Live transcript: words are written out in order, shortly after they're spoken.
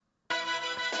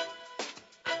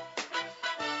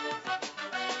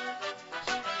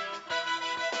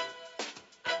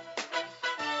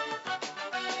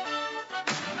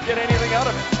get anything out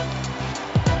of it.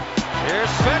 Here's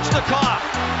Svechnikov.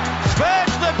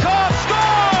 Svechnikov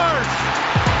scores!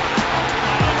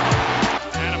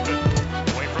 Hanifin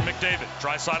away from McDavid.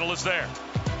 Draisaitl is there.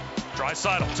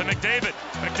 Draisaitl to McDavid.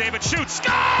 McDavid shoots.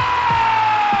 Score!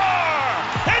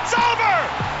 It's over!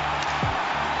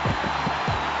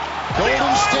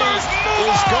 Golden State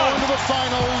is going to the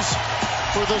finals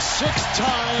for the 6th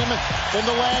time in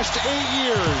the last 8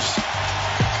 years.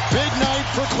 Big night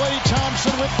for Klay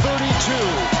Thompson with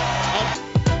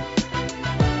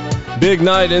 32. Big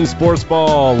night in sports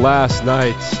ball last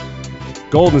night.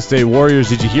 Golden State Warriors,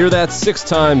 did you hear that? 6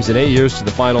 times in 8 years to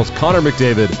the finals. Connor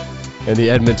McDavid and the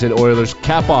Edmonton Oilers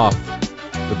cap off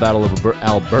the Battle of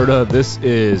Alberta. This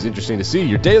is Interesting to See,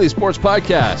 your daily sports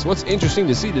podcast. What's interesting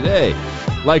to see today?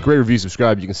 Like, rate, review,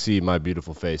 subscribe. You can see my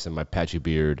beautiful face and my patchy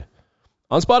beard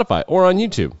on Spotify or on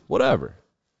YouTube, whatever.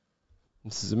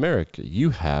 This is America.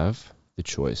 You have the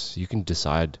choice. You can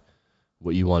decide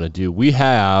what you want to do. We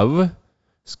have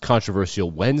this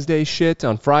controversial Wednesday shit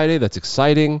on Friday. That's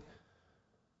exciting.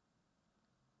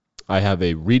 I have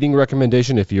a reading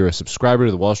recommendation if you're a subscriber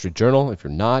to the Wall Street Journal. If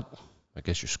you're not, I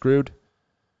guess you're screwed.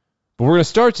 But we're going to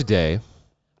start today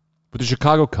with the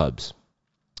Chicago Cubs.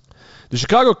 The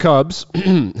Chicago Cubs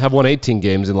have won 18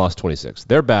 games and lost 26.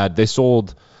 They're bad. They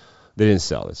didn't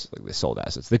sell. They sold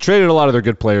assets. They traded a lot of their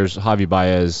good players, Javi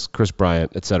Baez, Chris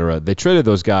Bryant, etc. They traded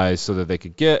those guys so that they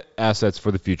could get assets for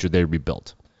the future they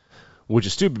rebuilt, which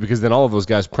is stupid because then all of those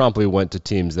guys promptly went to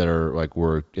teams that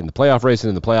were in the playoff race and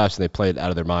in the playoffs, and they played out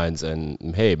of their minds.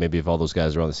 And hey, maybe if all those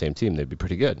guys are on the same team, they'd be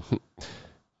pretty good.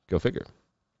 Go figure.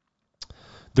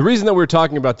 The reason that we're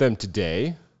talking about them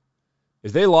today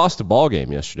is they lost a ball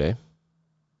game yesterday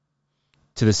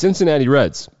to the Cincinnati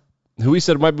Reds, who we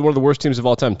said might be one of the worst teams of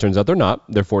all time. Turns out they're not.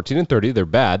 They're 14-30. They're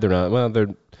bad. They're not.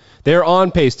 Well, they're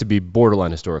on pace to be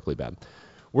borderline historically bad.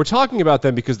 We're talking about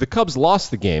them because the Cubs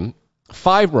lost the game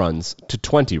 5 runs to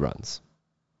 20 runs.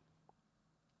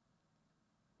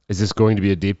 Is this going to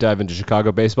be a deep dive into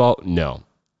Chicago baseball? No.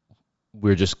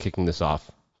 We're just kicking this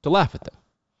off to laugh at them.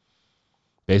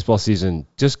 Baseball season,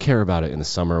 just care about it in the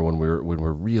summer when we're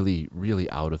really, really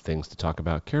out of things to talk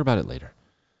about. Care about it later.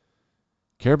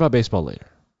 Care about baseball later.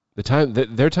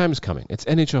 Their time is coming. It's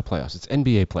NHL playoffs. It's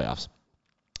NBA playoffs.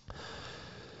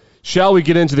 Shall we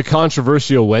get into the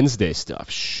controversial Wednesday stuff?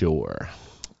 Sure.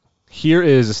 Here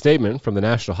is a statement from the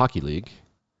National Hockey League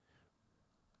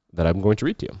that I'm going to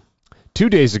read to you. 2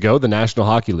 days ago, the National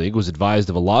Hockey League was advised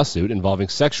of a lawsuit involving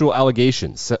sexual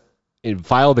allegations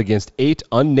filed against 8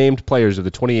 unnamed players of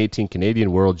the 2018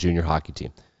 Canadian World Junior Hockey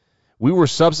Team. We were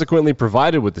subsequently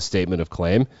provided with the statement of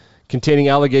claim containing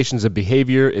allegations of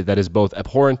behavior that is both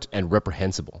abhorrent and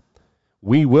reprehensible.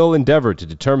 We will endeavor to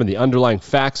determine the underlying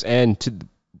facts and to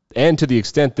the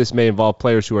extent this may involve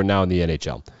players who are now in the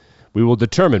NHL. We will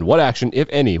determine what action, if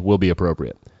any, will be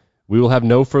appropriate. We will have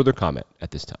no further comment at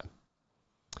this time.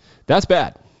 That's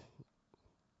bad.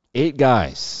 8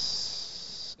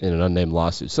 guys in an unnamed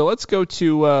lawsuit. So let's go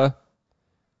to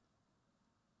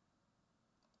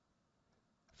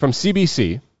from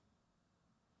CBC.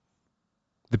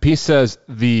 The piece says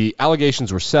the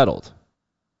allegations were settled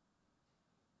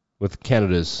with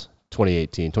Canada's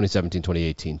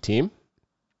 2017-2018 team.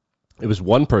 It was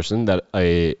one person that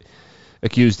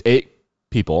accused 8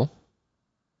 people,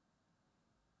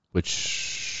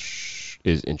 which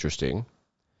is interesting.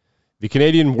 The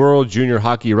Canadian World Junior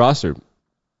Hockey roster.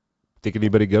 Think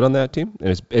anybody good on that team?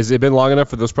 And has it been long enough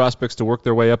for those prospects to work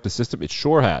their way up the system? It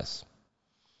sure has.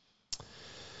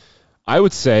 I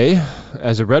would say,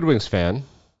 as a Red Wings fan,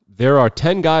 there are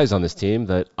 10 guys on this team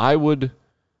that I would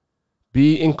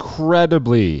be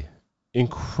incredibly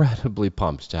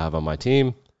pumped to have on my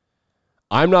team.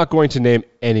 I'm not going to name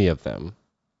any of them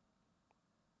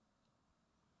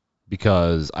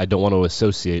because I don't want to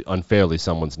associate unfairly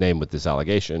someone's name with this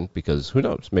allegation because who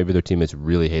knows, maybe their teammates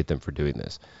really hate them for doing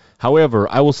this. However,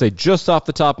 I will say just off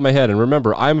the top of my head, and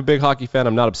remember, I'm a big hockey fan.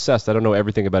 I'm not obsessed. I don't know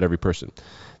everything about every person.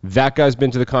 That guy's been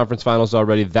to the conference finals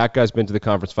already. That guy's been to the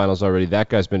conference finals already. That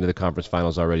guy's been to the conference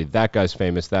finals already. That guy's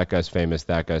famous. That guy's famous.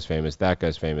 That guy's famous. That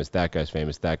guy's famous. That guy's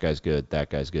famous. That guy's good.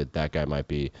 That guy's good. That guy might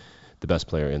be the best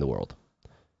player in the world.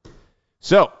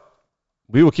 So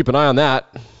we will keep an eye on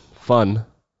that. Fun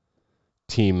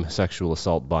team sexual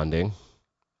assault bonding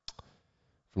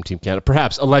from Team Canada.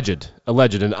 Perhaps alleged.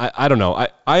 And I don't know.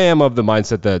 I am of the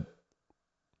mindset that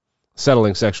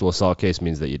settling sexual assault case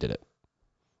means that you did it.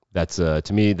 That's,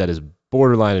 to me, that is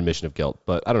borderline admission of guilt.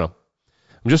 But I don't know.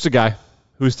 I'm just a guy.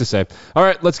 Who's to say? All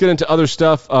right, let's get into other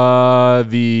stuff.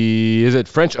 Is it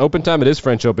French Open time? It is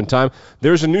French Open time.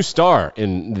 There's a new star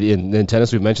in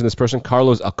tennis. We've mentioned this person,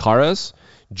 Carlos Alcaraz.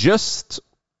 Just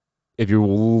if you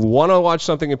want to watch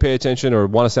something and pay attention or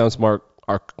want to sound smart,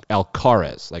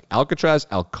 Alcaraz, like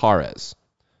Alcaraz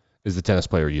is the tennis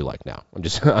player you like now. I'm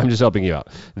just helping you out.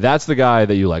 That's the guy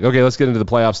that you like. Okay, let's get into the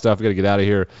playoff stuff. We got to get out of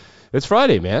here. It's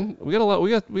Friday, man. We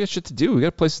got shit to do. We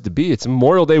got places to be. It's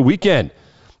Memorial Day weekend.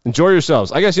 Enjoy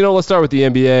yourselves. I guess, let's start with the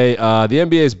NBA. The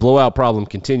NBA's blowout problem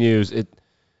continues.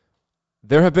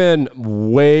 There have been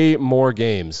way more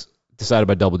games decided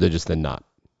by double digits than not.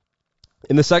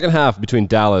 In the second half between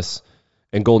Dallas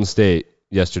and Golden State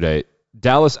yesterday,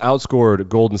 Dallas outscored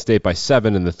Golden State by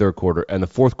 7 in the third quarter, and the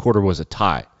fourth quarter was a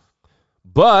tie.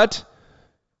 But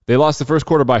they lost the first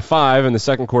quarter by 5 and the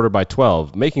second quarter by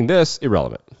 12, making this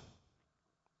irrelevant.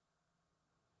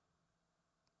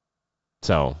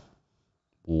 So,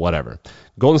 whatever.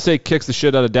 Golden State kicks the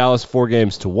shit out of Dallas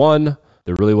 4-1.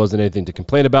 There really wasn't anything to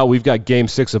complain about. We've got Game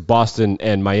 6 of Boston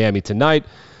and Miami tonight.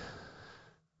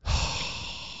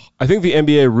 I think the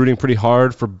NBA rooting pretty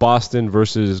hard for Boston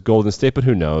versus Golden State, but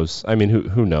who knows? I mean,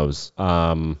 who knows?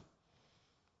 The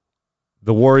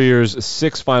Warriors,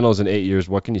 6 finals in 8 years.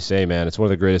 What can you say, man? It's one of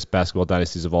the greatest basketball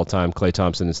dynasties of all time. Klay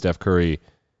Thompson and Steph Curry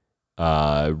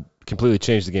completely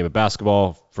changed the game of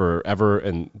basketball forever.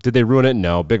 And did they ruin it?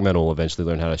 No. Big men will eventually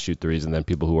learn how to shoot threes, and then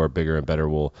people who are bigger and better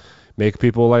will make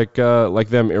people like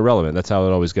them irrelevant. That's how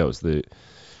it always goes.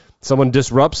 Someone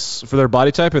disrupts for their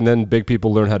body type, and then big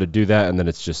people learn how to do that, and then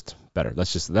it's just better.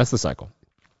 That's the cycle.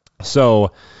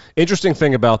 So, interesting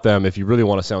thing about them, if you really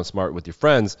want to sound smart with your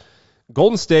friends,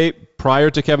 Golden State,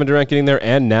 prior to Kevin Durant getting there,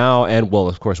 and now, and well,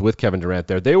 of course, with Kevin Durant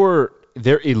there,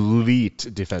 they're elite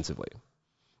defensively.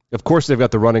 Of course, they've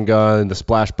got the run and gun, the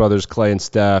Splash Brothers, Klay and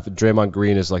Steph. Draymond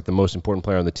Green is like the most important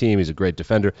player on the team. He's a great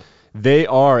defender. They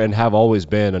are and have always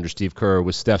been under Steve Kerr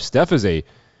with Steph. Steph is a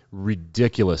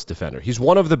ridiculous defender. He's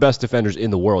one of the best defenders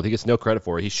in the world. He gets no credit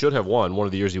for it. He should have won. One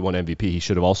of the years he won MVP, he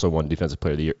should have also won Defensive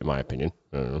Player of the Year, in my opinion.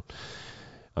 I don't know.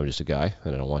 I'm just a guy,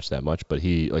 and I don't watch that much. But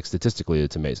statistically,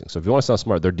 it's amazing. So if you want to sound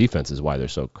smart, their defense is why they're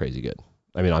so crazy good.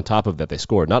 I mean, on top of that, they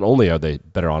scored. Not only are they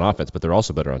better on offense, but they're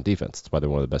also better on defense. That's why they're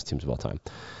one of the best teams of all time.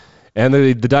 And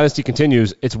the dynasty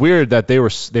continues. It's weird that they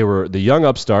were the young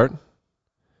upstart,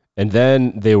 and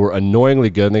then they were annoyingly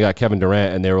good, and they got Kevin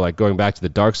Durant, and they were like going back to the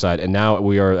dark side, and now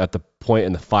we are at the point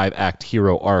in the 5-act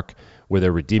hero arc where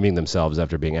they're redeeming themselves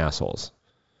after being assholes.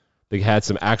 They had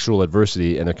some actual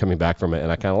adversity, and they're coming back from it, and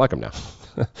I kind of like them now.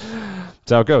 That's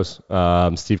how it goes.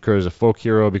 Steve Kerr is a folk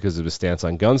hero because of his stance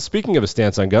on guns. Speaking of his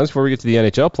stance on guns, before we get to the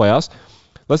NHL playoffs,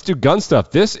 let's do gun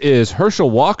stuff. This is Herschel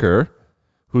Walker,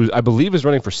 who I believe is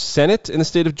running for Senate in the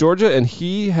state of Georgia, and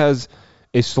he has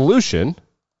a solution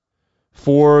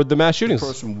for the mass shootings. The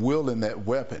person wielding that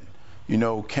weapon,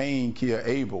 Cain killed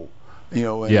Abel, and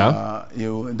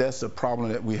and that's the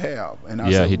problem that we have. And I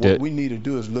said, what we need to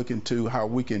do is look into how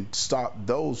we can stop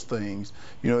those things.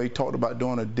 He talked about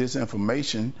doing a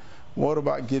disinformation. What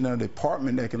about getting a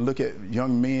department that can look at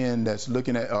young men, that's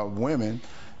looking at women,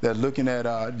 that's looking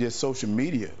at just social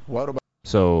media? What about?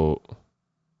 So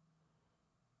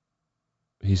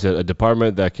he said a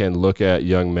department that can look at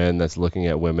young men, that's looking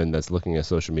at women, that's looking at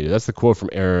social media. That's the quote from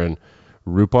Aaron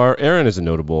Rupar. Aaron is a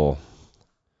notable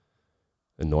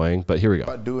annoying, but here we go.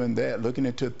 By doing that, looking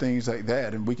into things like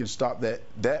that, and we can stop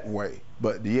that way.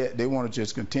 But yet they want to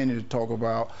just continue to talk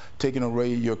about taking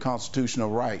away your constitutional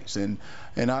rights. And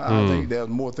I think there's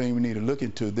more things we need to look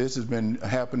into. This has been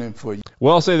happening for years.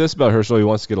 Well, I'll say this about Herschel. He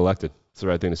wants to get elected. It's the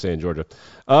right thing to say in Georgia.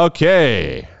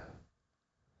 Okay.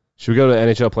 Should we go to the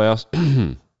NHL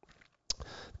playoffs?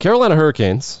 Carolina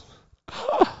Hurricanes,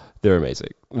 they're amazing.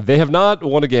 They have not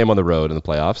won a game on the road in the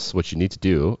playoffs, which you need to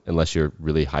do unless you're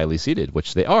really highly seeded,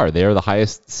 which they are. They are the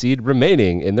highest seed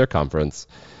remaining in their conference.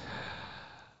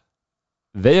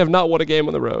 They have not won a game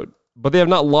on the road, but they have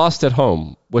not lost at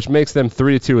home, which makes them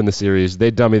 3-2 in the series.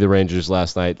 They dummied the Rangers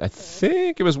last night. I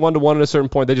think it was 1-1 at a certain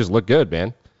point. They just look good,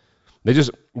 man.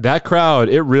 That crowd,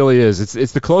 it really is.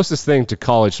 It's the closest thing to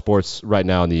college sports right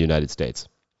now in the United States.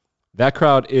 That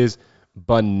crowd is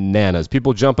bananas.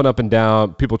 People jumping up and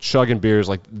down, people chugging beers.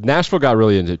 Like, Nashville got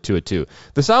really into it too.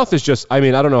 The South is just, I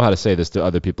don't know how to say this to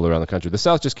other people around the country. The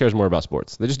South just cares more about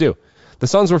sports. They just do. The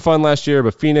Suns were fun last year,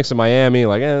 but Phoenix and Miami,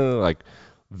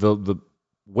 the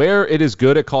where it is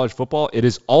good at college football, it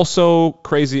is also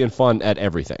crazy and fun at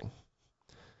everything.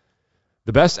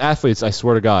 The best athletes, I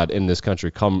swear to God, in this country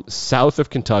come south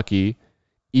of Kentucky,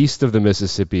 east of the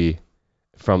Mississippi,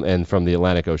 from the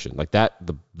Atlantic Ocean. Like that,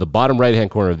 the bottom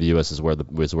right-hand corner of the U.S. is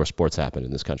where sports happen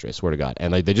in this country, I swear to God.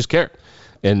 And they just care.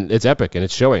 And it's epic, and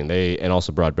it's showing. And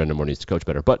also Broad Brendan needs to coach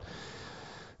better. But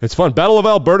it's fun. Battle of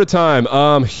Alberta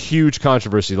time. Huge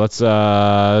controversy. Let's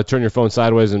turn your phone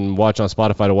sideways and watch on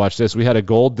Spotify to watch this. We had a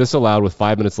goal disallowed with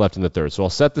 5 minutes left in the third. So I'll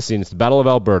set the scene. It's the Battle of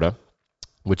Alberta.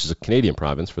 which is a Canadian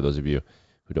province for those of you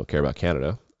who don't care about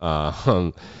Canada.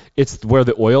 It's where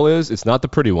the oil is. It's not the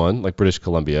pretty one like British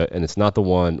Columbia, and it's not the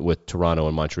one with Toronto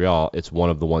and Montreal. It's one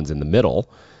of the ones in the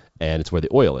middle, and it's where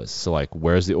the oil is. So, like,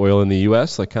 where's the oil in the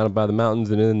U.S.? Like, kind of by the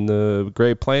mountains and in the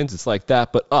Great Plains. It's like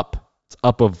that, but up. It's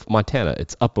up of Montana.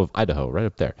 It's up of Idaho, right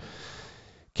up there.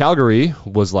 Calgary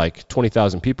was like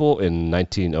 20,000 people in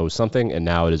 1900-something, and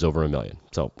now it is over 1 million.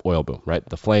 So, oil boom, right?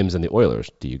 The Flames and the Oilers.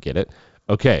 Do you get it?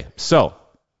 Okay, so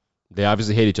they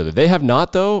obviously hate each other. They have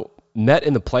not, though, met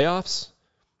in the playoffs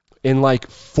in like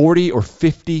 40 or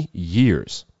 50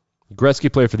 years.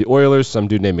 Gretzky played for the Oilers. Some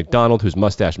dude named McDonald, whose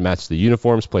mustache matched the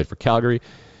uniforms, played for Calgary.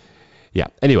 Yeah,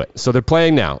 anyway, so they're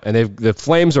playing now, and the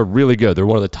Flames are really good. They're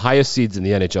one of the highest seeds in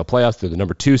the NHL playoffs. They're the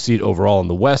number 2 seed overall in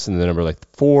the West, and the number like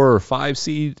 4 or 5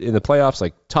 seed in the playoffs,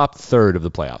 like top third of the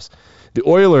playoffs. The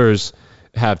Oilers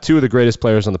have 2 of the greatest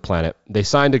players on the planet. They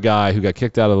signed a guy who got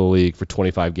kicked out of the league for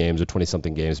 25 games or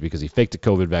 20-something games because he faked a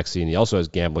COVID vaccine. He also has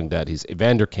gambling debt. He's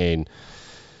Evander Kane.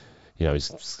 You know,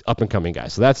 he's an up-and-coming guy.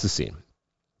 So that's the scene.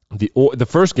 The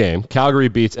first game, Calgary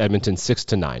beats Edmonton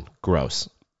 6-9. Gross.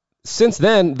 Since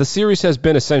then, the series has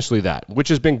been essentially that, which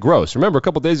has been gross. Remember, a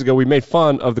couple days ago, we made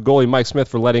fun of the goalie Mike Smith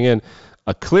for letting in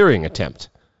a clearing attempt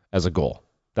as a goal.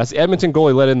 That's the Edmonton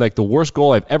goalie let in like the worst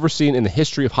goal I've ever seen in the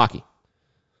history of hockey.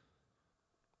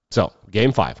 So,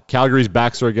 game 5. Calgary's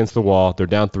backs are against the wall. They're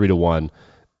down 3-1.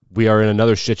 We are in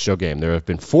another shit show game. There have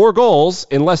been 4 goals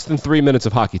in less than 3 minutes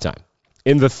of hockey time.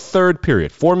 In the third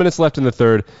period, 4 minutes left in the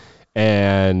third,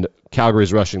 and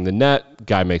Calgary's rushing the net.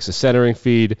 Guy makes a centering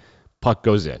feed. Puck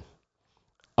goes in.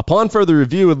 Upon further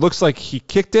review, it looks like he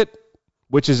kicked it,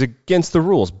 which is against the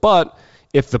rules. But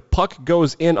if the puck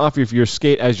goes in off of your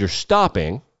skate as you're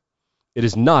stopping, it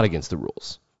is not against the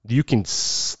rules. You can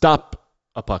stop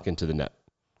a puck into the net.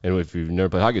 And if you've never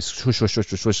played hockey, it's swish, swish, swish,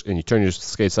 swish, swish, and you turn your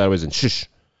skate sideways and shush,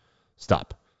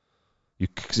 stop. You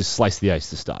just slice the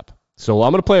ice to stop. So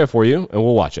I'm going to play it for you, and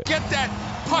we'll watch it. Get that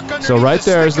puck underneath so right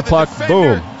there is the puck.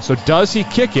 Defender. Boom. So does he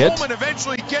kick it,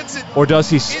 or does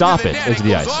he stop it into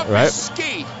the ice?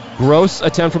 Right? Gross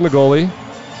attempt from the goalie.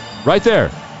 Right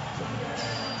there.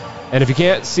 And if you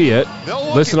can't see it,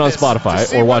 listen on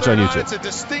Spotify or watch on YouTube. It's a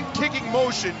distinct kicking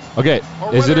motion. Okay,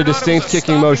 is it a distinct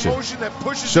kicking motion?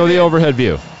 Show the overhead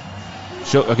view.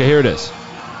 Okay, here it is.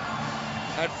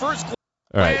 At first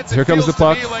all right, here comes the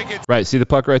puck. Right, see the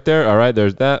puck right there? All right,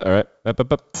 there's that. All right.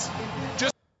 Up.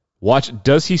 Watch,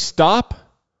 does he stop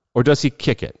or does he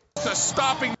kick it?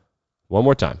 One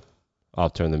more time. I'll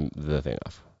turn the thing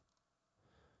off.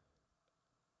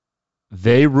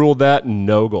 They ruled that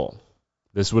no goal.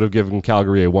 This would have given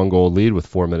Calgary a 1-goal lead with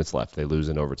 4 minutes left. They lose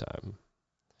in overtime.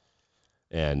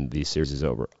 And the series is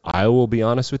over. I will be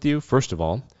honest with you. First of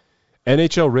all,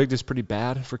 NHL rigged is pretty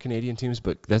bad for Canadian teams,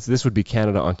 but this would be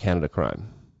Canada on Canada crime.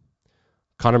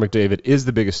 Connor McDavid is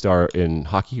the biggest star in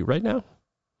hockey right now.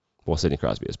 Well, Sidney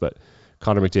Crosby is, but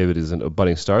Connor McDavid isn't a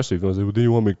budding star, so you go, well, do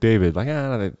you want McDavid? Like,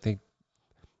 I think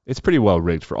it's pretty well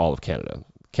rigged for all of Canada.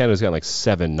 Canada's got like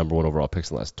 7 number 1 overall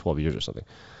picks in the last 12 years or something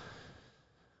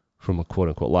from a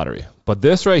quote-unquote lottery. But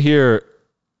this right here,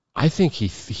 I think he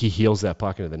heels that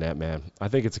puck into the net, man. I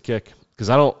think it's a kick. Because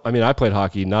I played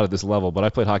hockey, not at this level, but I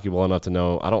played hockey well enough to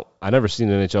know I never seen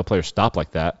an NHL player stop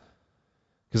like that.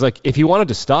 Because, like, if he wanted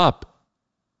to stop,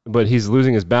 but he's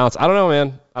losing his balance, I don't know,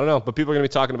 man. I don't know, but people are going to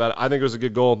be talking about it. I think it was a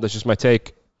good goal. That's just my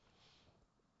take.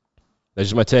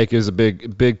 It was a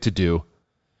big to-do.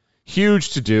 Huge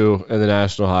to-do in the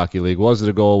National Hockey League. Was it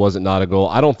a goal? Was it not a goal?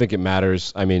 I don't think it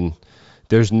matters. I mean,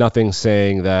 there's nothing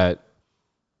saying that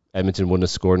Edmonton wouldn't have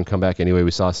scored and come back anyway.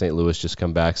 We saw St. Louis just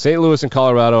come back. St. Louis and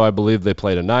Colorado, I believe they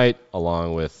play tonight,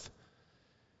 along with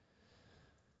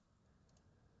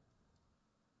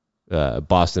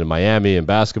Boston and Miami in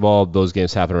basketball. Those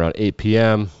games happen around 8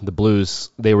 p.m. The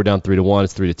Blues, they were down 3-1.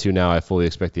 It's 3-2 now. I fully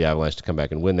expect the Avalanche to come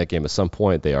back and win that game at some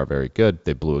point. They are very good.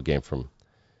 They blew a game from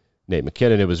Nate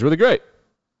McKinnon. It was really great.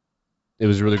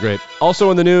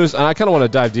 Also in the news, and I kind of want to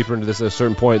dive deeper into this at a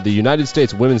certain point, the United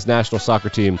States women's national soccer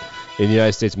team and the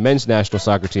United States men's national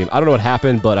soccer team. I don't know what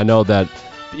happened, but I know that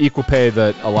the equal pay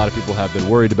that a lot of people have been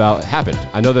worried about happened.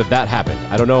 I know that happened.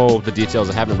 I don't know the details.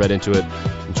 I haven't read into it.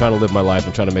 I'm trying to live my life.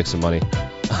 I'm trying to make some money.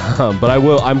 But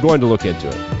I'm going to look into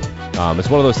it. It's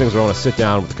one of those things where I want to sit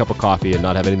down with a cup of coffee and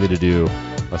not have anything to do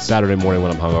on Saturday morning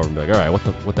when I'm hungover and be like, all right,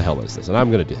 what the hell is this? And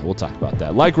I'm going to do it. We'll talk about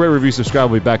that. Like, rate, review,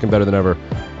 subscribe. We'll be back and better than ever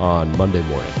on Monday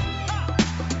morning.